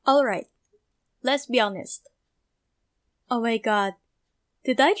Alright, let's be honest. Oh my god,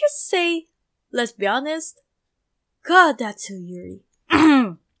 did I just say, let's be honest? God, that's so eerie.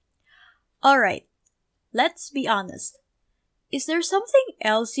 Alright, let's be honest. Is there something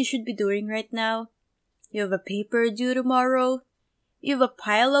else you should be doing right now? You have a paper due tomorrow? You have a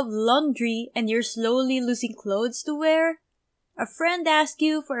pile of laundry and you're slowly losing clothes to wear? A friend asked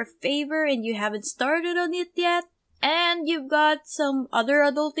you for a favor and you haven't started on it yet? And you've got some other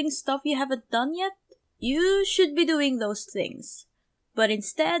adulting stuff you haven't done yet? You should be doing those things. But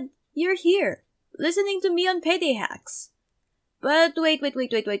instead, you're here, listening to me on Payday Hacks. But wait.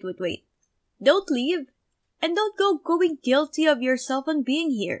 Don't leave. And don't go going guilty of yourself on being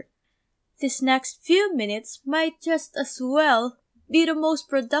here. This next few minutes might just as well be the most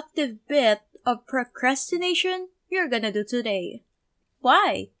productive bit of procrastination you're gonna do today.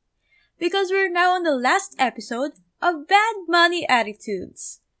 Why? Because we're now on the last episode of Bad Money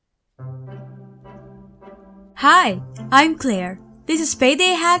Attitudes. Hi, I'm Claire. This is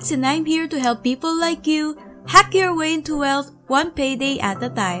Payday Hacks and I'm here to help people like you hack your way into wealth one payday at a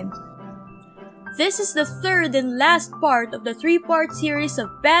time. This is the third and last part of the 3-part series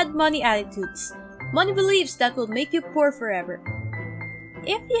of Bad Money Attitudes, money beliefs that will make you poor forever.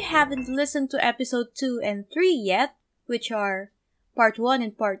 If you haven't listened to episode 2 and 3 yet, which are part 1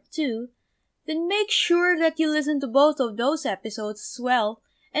 and part 2, then make sure that you listen to both of those episodes as well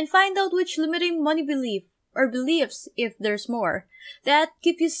and find out which limiting money belief, or beliefs if there's more, that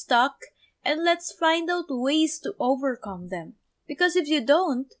keep you stuck, and let's find out ways to overcome them. Because if you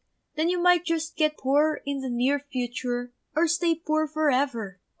don't, then you might just get poor in the near future or stay poor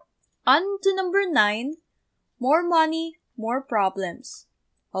forever. On to number 9, more money, more problems.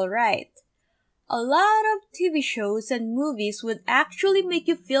 Alright. A lot of TV shows and movies would actually make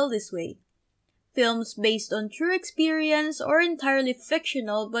you feel this way. Films based on true experience or entirely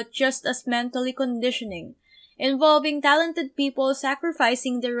fictional but just as mentally conditioning, involving talented people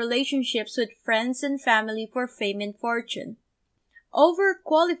sacrificing their relationships with friends and family for fame and fortune.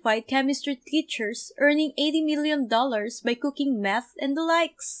 Overqualified chemistry teachers earning $80 million by cooking meth and the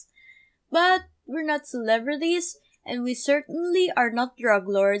likes. But we're not celebrities, and we certainly are not drug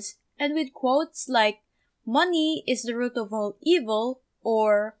lords, and with quotes like, money is the root of all evil,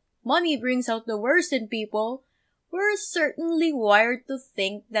 or money brings out the worst in people, we're certainly wired to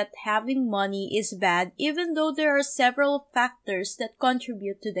think that having money is bad even though there are several factors that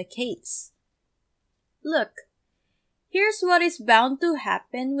contribute to the case. Look, here's what is bound to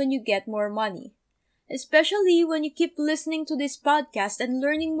happen when you get more money, especially when you keep listening to this podcast and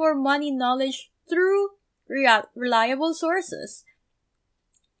learning more money knowledge through reliable sources.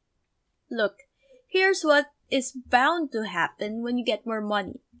 Look, here's what is bound to happen when you get more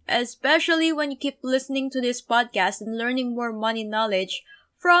money, especially when you keep listening to this podcast and learning more money knowledge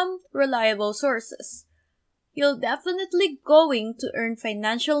from reliable sources. You're definitely going to earn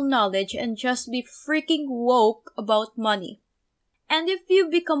financial knowledge and just be freaking woke about money. And if you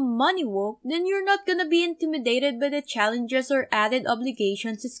become money woke, then you're not gonna be intimidated by the challenges or added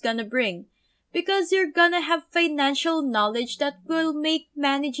obligations it's gonna bring, because you're gonna have financial knowledge that will make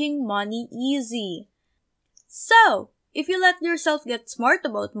managing money easy. So, if you let yourself get smart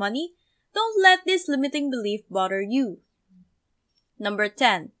about money, don't let this limiting belief bother you. Number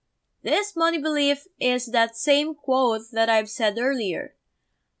 10. This money belief is that same quote that I've said earlier.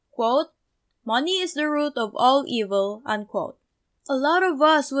 Quote, money is the root of all evil, unquote. A lot of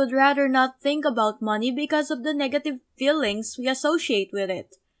us would rather not think about money because of the negative feelings we associate with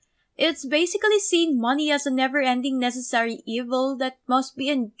it. It's basically seeing money as a never-ending necessary evil that must be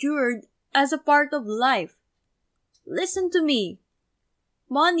endured as a part of life. Listen to me.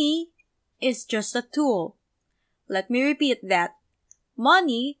 Money is just a tool. Let me repeat that.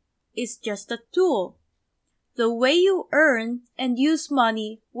 Money is just a tool. The way you earn and use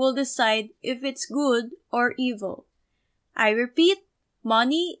money will decide if it's good or evil. I repeat,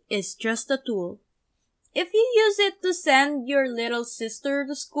 money is just a tool. If you use it to send your little sister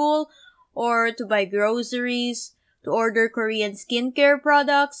to school, or to buy groceries, to order Korean skincare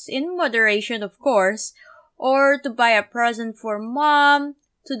products, in moderation of course, or to buy a present for mom,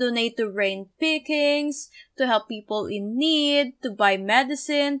 to donate to rain pickings, to help people in need, to buy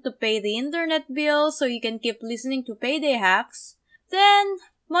medicine, to pay the internet bill so you can keep listening to Payday Hacks, then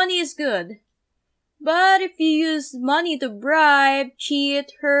money is good. But if you use money to bribe,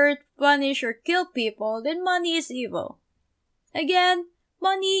 cheat, hurt, punish, or kill people, then money is evil. Again,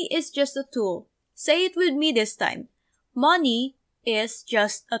 money is just a tool. Say it with me this time. Money is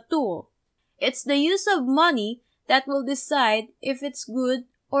just a tool. It's the use of money that will decide if it's good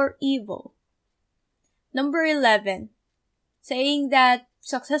or evil. Number 11. Saying that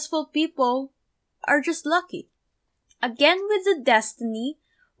successful people are just lucky. Again with the destiny,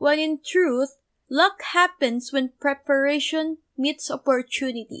 when in truth, luck happens when preparation meets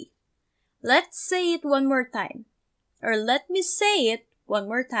opportunity. Let's say it one more time. Or let me say it one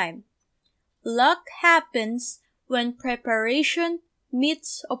more time. Luck happens when preparation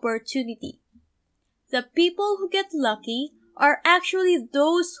meets opportunity. The people who get lucky are actually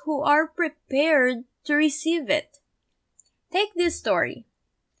those who are prepared to receive it. Take this story.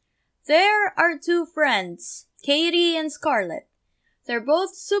 There are two friends, Katie and Scarlett. They're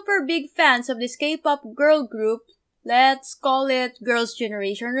both super big fans of this K-pop girl group, let's call it Girls'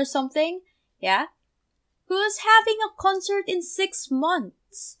 Generation or something, yeah? Who's having a concert in 6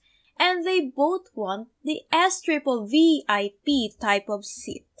 months. And they both want the SVVIP type of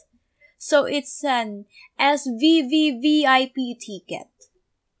seat. So it's an SVVVIP ticket.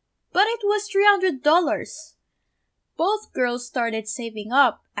 But it was $300. Both girls started saving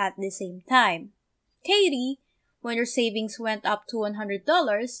up at the same time. Katie, when her savings went up to $100,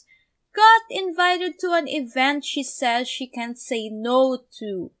 got invited to an event she says she can't say no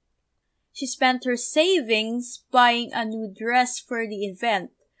to. She spent her savings buying a new dress for the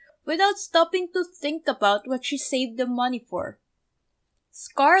event without stopping to think about what she saved the money for.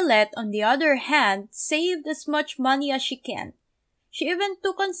 Scarlett, on the other hand, saved as much money as she can. She even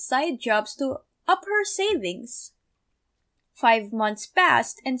took on side jobs to up her savings. 5 months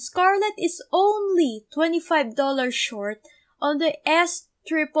passed and Scarlett is only $25 short on the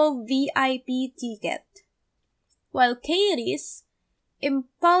SVVIP ticket. While Katie's,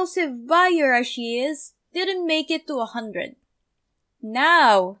 impulsive buyer as she is, didn't make it to $100.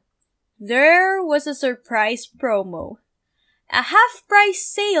 Now, there was a surprise promo. A half-price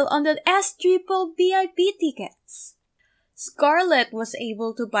sale on the SVVIP tickets. Scarlett was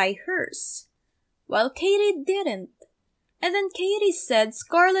able to buy hers, while Katie didn't. And then Katie said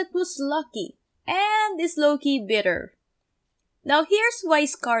Scarlett was lucky and is low-key bitter. Now here's why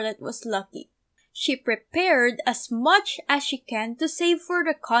Scarlett was lucky. She prepared as much as she can to save for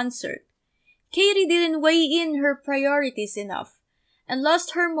the concert. Katie didn't weigh in her priorities enough and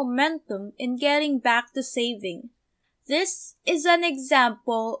lost her momentum in getting back to saving. This is an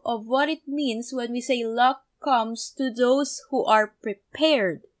example of what it means when we say luck comes to those who are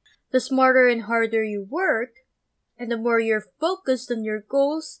prepared. The smarter and harder you work, and the more you're focused on your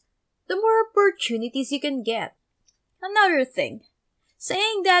goals, the more opportunities you can get. Another thing,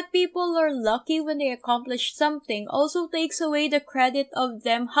 saying that people are lucky when they accomplish something also takes away the credit of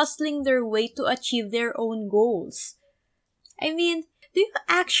them hustling their way to achieve their own goals. I mean, do you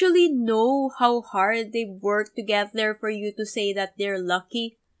actually know how hard they've worked to get there for you to say that they're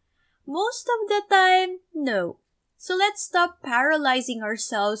lucky? Most of the time, no. So let's stop paralyzing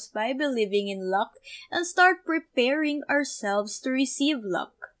ourselves by believing in luck and start preparing ourselves to receive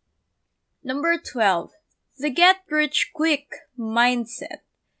luck. Number 12. The get-rich-quick mindset.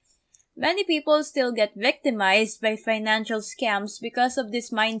 Many people still get victimized by financial scams because of this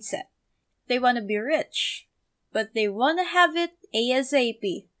mindset. They want to be rich, but they want to have it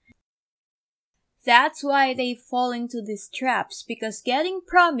ASAP. That's why they fall into these traps, because getting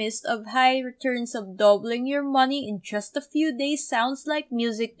promised of high returns of doubling your money in just a few days sounds like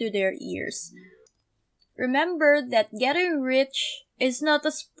music to their ears. Remember that getting rich is not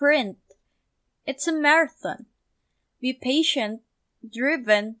a sprint. It's a marathon. Be patient,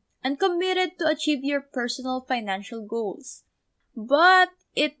 driven, and committed to achieve your personal financial goals. But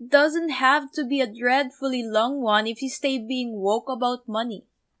it doesn't have to be a dreadfully long one if you stay being woke about money.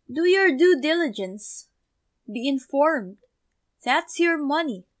 Do your due diligence. Be informed. That's your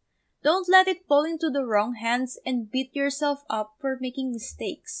money. Don't let it fall into the wrong hands and beat yourself up for making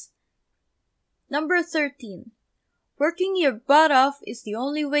mistakes. Number 13. Working your butt off is the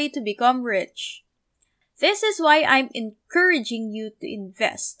only way to become rich. This is why I'm encouraging you to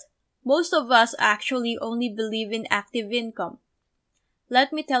invest. Most of us actually only believe in active income.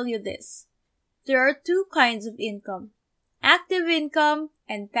 Let me tell you this. There are two kinds of income. Active income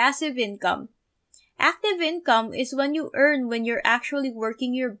and passive income. Active income is when you earn when you're actually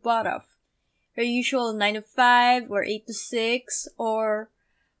working your butt off. Your usual 9 to 5 or 8 to 6 or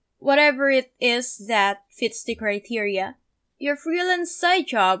whatever it is that fits the criteria. Your freelance side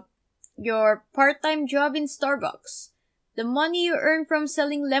job, your part-time job in Starbucks, the money you earn from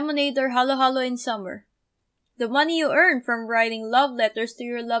selling lemonade or halo-halo in summer, the money you earn from writing love letters to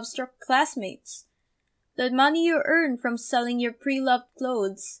your love-struck classmates, the money you earn from selling your pre-loved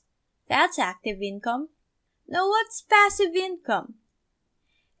clothes. That's active income. Now what's passive income?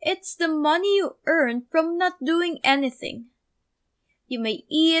 It's the money you earn from not doing anything. You may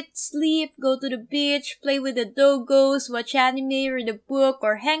eat, sleep, go to the beach, play with the doggos, watch anime, read a book,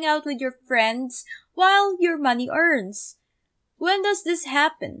 or hang out with your friends while your money earns. When does this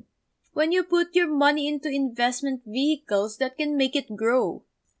happen? When you put your money into investment vehicles that can make it grow.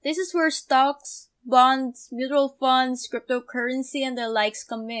 This is where stocks, bonds, mutual funds, cryptocurrency, and the likes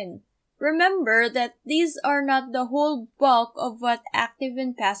come in. Remember that these are not the whole bulk of what active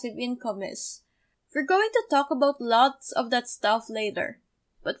and passive income is. We're going to talk about lots of that stuff later.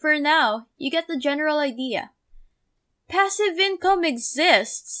 But for now, you get the general idea. Passive income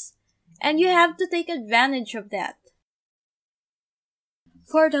exists, and you have to take advantage of that.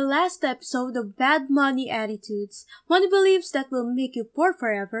 For the last episode of Bad Money Attitudes, Money Beliefs That Will Make You Poor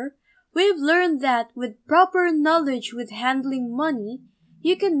Forever, we've learned that with proper knowledge with handling money,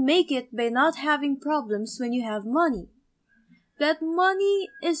 you can make it by not having problems when you have money. That money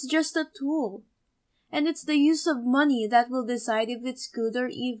is just a tool, and it's the use of money that will decide if it's good or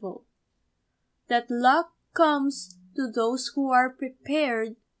evil. That luck comes to those who are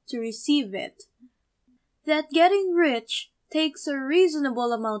prepared to receive it. That getting rich takes a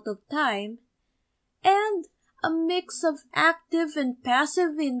reasonable amount of time, and a mix of active and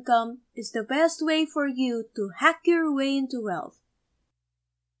passive income is the best way for you to hack your way into wealth.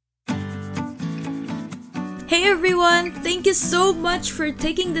 Hey everyone! Thank you so much for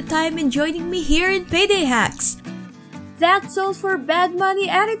taking the time and joining me here in Payday Hacks. That's all for Bad Money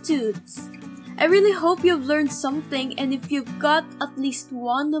Attitudes. I really hope you've learned something, and if you've got at least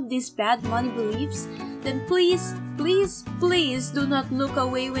one of these bad money beliefs, then please do not look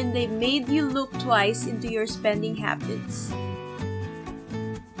away when they made you look twice into your spending habits.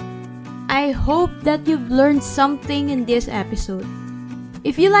 I hope that you've learned something in this episode.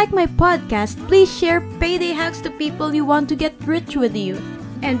 If you like my podcast, please share Payday Hacks to people you want to get rich with you.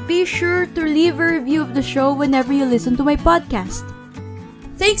 And be sure to leave a review of the show whenever you listen to my podcast.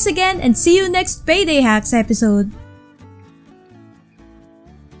 Thanks again, and see you next Payday Hacks episode.